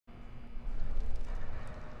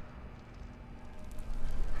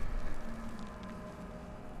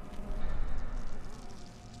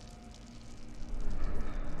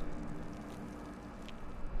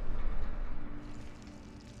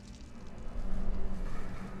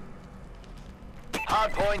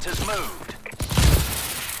Hardpoint has moved.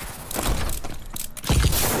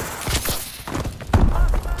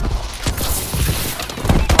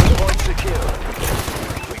 Hardpoint secured.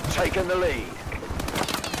 We've taken the lead.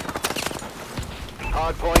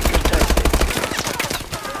 Hardpoint contested.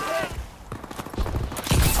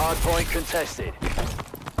 Hardpoint contested.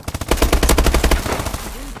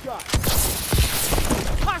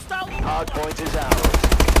 Hardpoint is ours.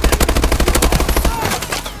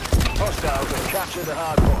 Hostiles have captured the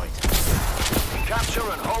hardpoint. Capture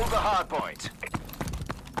and hold the hardpoint.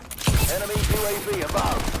 Enemy UAV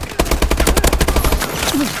above.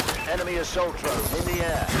 Enemy assault drone in the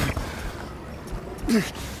air.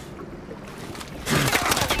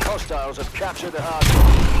 Hostiles have captured the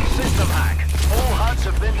hardpoint. System hack. All HUDs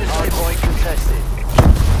have been disabled. Hardpoint contested.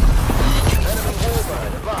 Enemy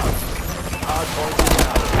warbird above. Hardpoint is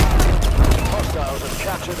out. Hostiles have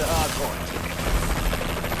captured the hardpoint.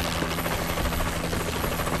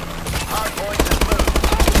 Hardpoint has moved.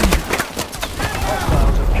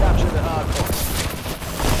 Hostiles have captured the hardpoint.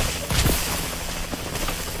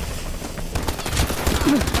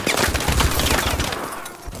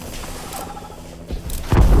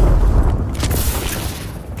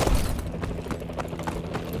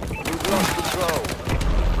 We've lost control.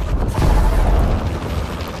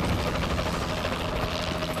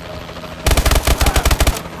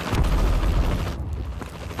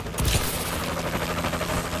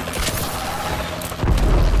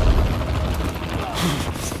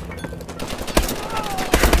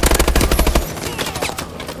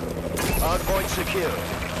 Hardpoint secured.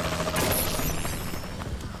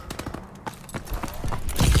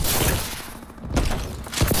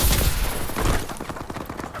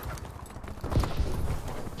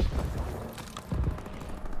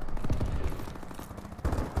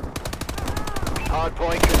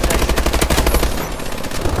 Hardpoint contested.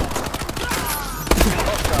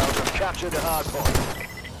 Hostiles have captured the hardpoint.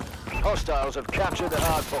 Hostiles have captured the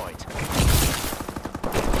hardpoint.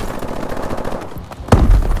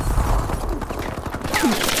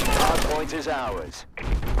 Hardpoint is ours.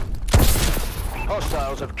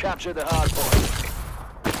 Hostiles have captured the hardpoint.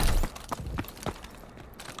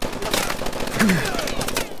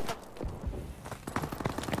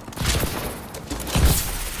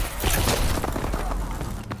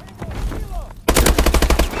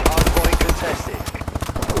 Hardpoint contested.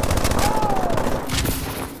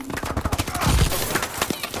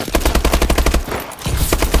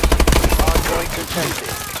 Hardpoint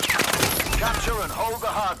contested. Capture and hold the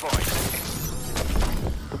hardpoint.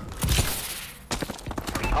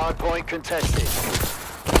 Hardpoint contested.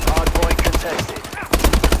 Hardpoint contested.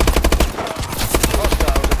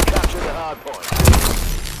 Hostiles have captured the hardpoint.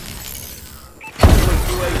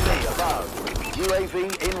 UAV above. UAV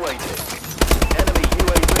in waiting. Enemy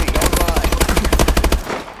UAV online.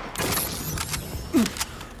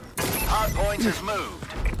 Hardpoint has moved.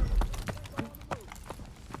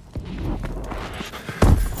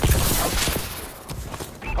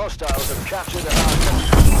 Hostiles have captured the hardpoint.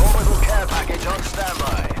 Orbital care package on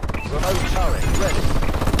standby. Remote turret ready.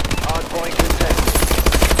 Hardpoint contested.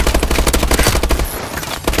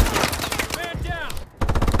 Man down.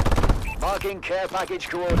 Marking care package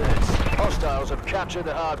coordinates. Hostiles have captured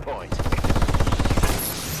the hardpoint.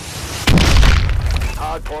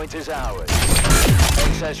 Hardpoint is ours.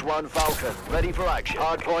 XS-1 Falcon ready for action.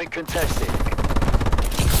 Hardpoint contested.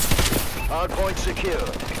 Hardpoint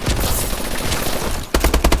secured.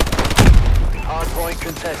 Hardpoint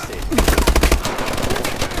contested.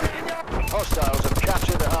 Hostiles have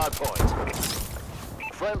captured the hardpoint.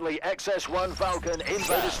 Friendly XS-1 Falcon inbound.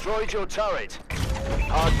 They destroyed your turret.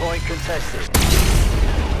 Hardpoint contested.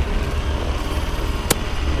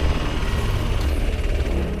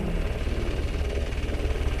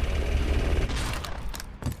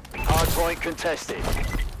 Hardpoint contested.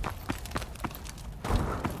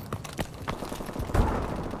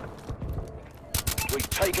 We've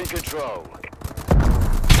taken control.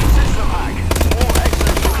 System hack. All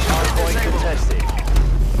excellent. Hardpoint contested.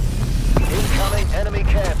 Incoming enemy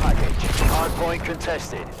care package. Hardpoint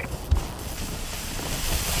contested.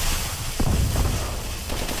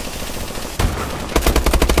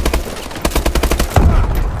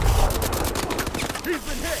 He's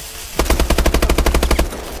been hit.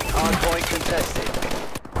 Hardpoint contested.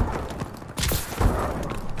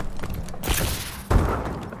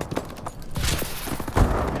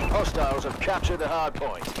 Hostiles have captured the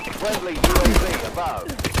hardpoint. Friendly UAV above.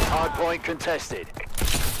 Hardpoint contested.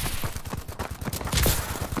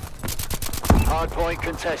 Hardpoint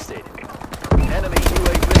contested. Enemy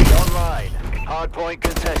UAV online. Hardpoint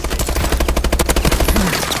contested.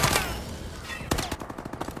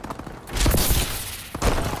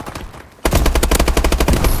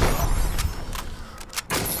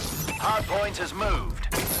 Hardpoint has moved.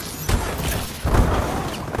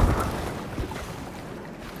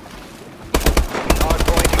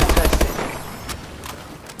 Hardpoint contested.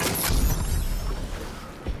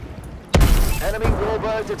 Enemy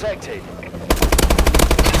warbird detected.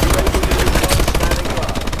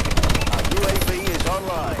 UAV is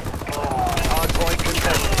online. Hardpoint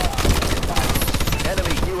contested.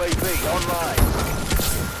 Enemy UAV online.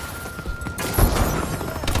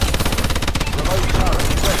 Remote turret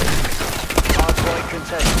ready. Hardpoint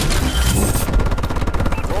contested.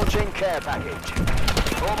 Launching care package.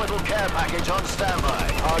 Orbital care package on standby.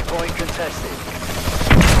 Hardpoint contested.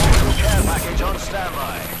 Orbital care package on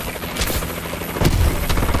standby.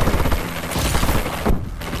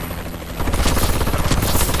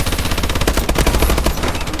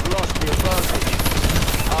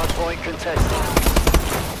 Hardpoint contested.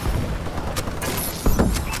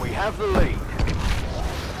 We have the lead.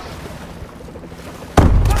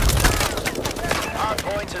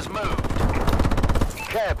 Hardpoint has moved.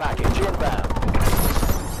 Care package inbound.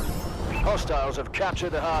 Hostiles have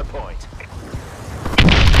captured the hardpoint.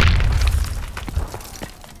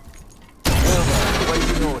 Warbird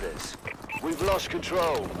awaiting orders. We've lost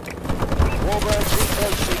control. Warbird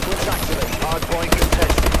detail sequence activate. Hardpoint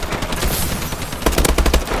contested.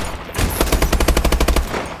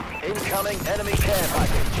 Incoming enemy care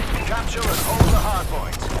package. Capture and hold the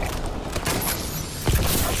hardpoint.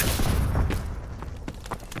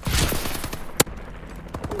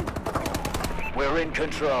 We're in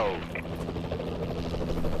control.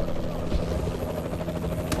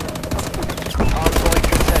 Hardpoint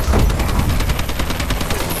contested.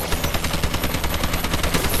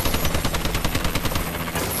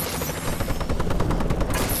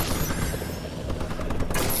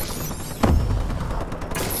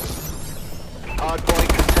 Hardpoint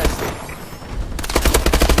contested.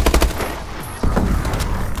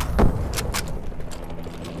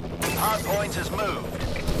 Hardpoint has moved.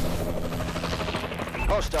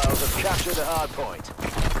 Hostiles have captured the hardpoint.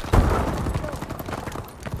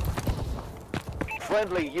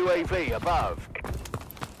 Friendly UAV above.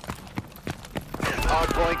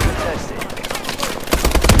 Hardpoint contested.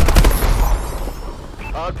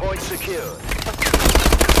 Hardpoint secured.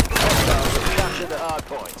 Hostiles have captured the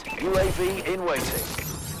hardpoint. UAV in waiting.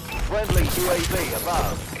 Friendly UAV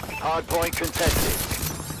above. Hardpoint contested.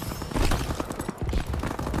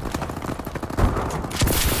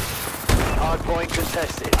 Hardpoint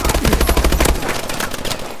contested.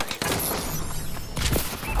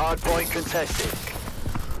 Hardpoint contested.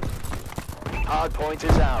 Hardpoint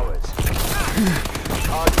is ours.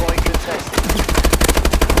 Hardpoint contested.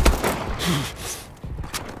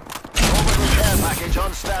 Orbital care package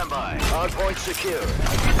on standby. Hardpoint secured.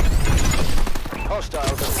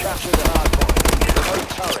 Hostiles have captured the hardpoint. Remote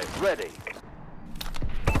turret ready.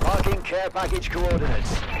 Marking care package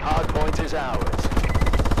coordinates. Hardpoint is ours.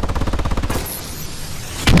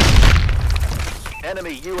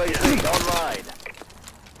 Enemy UAV online.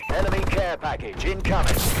 Enemy care package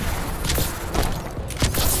incoming.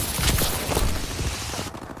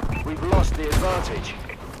 We've lost the advantage.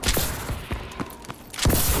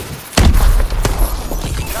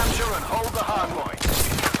 Capture and hold the hardpoint.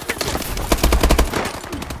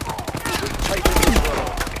 We've taken control.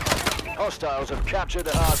 Hostiles have captured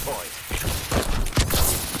the hardpoint.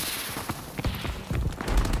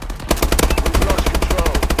 We've lost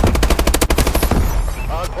control.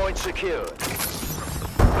 Hardpoint secured.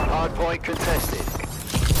 Hardpoint contested.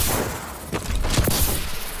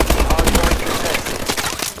 Hardpoint contested.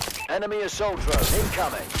 Enemy assault drone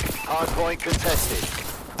incoming. Hardpoint contested.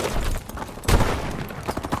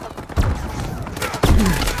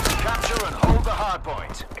 Capture and hold the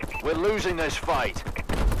hardpoint. We're losing this fight.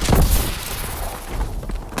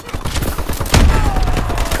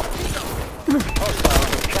 Hostiles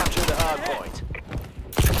have captured the hardpoint.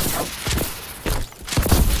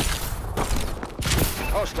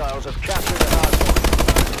 Hostiles have captured the hardpoint.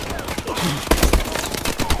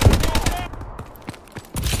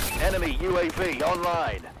 Enemy UAV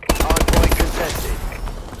online. Hardpoint contested.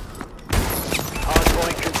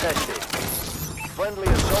 Hardpoint contested. Friendly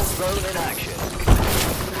assault drone in action.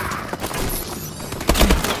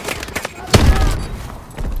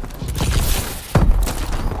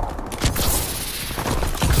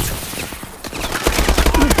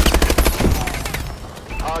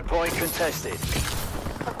 Hardpoint contested.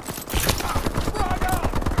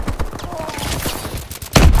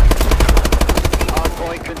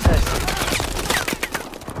 Hardpoint contested.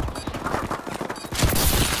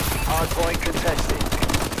 Hardpoint contested.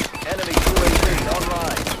 Enemy UAV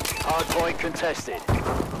online. Hardpoint contested.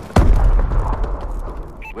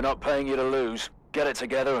 We're not paying you to lose. Get it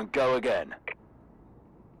together and go again.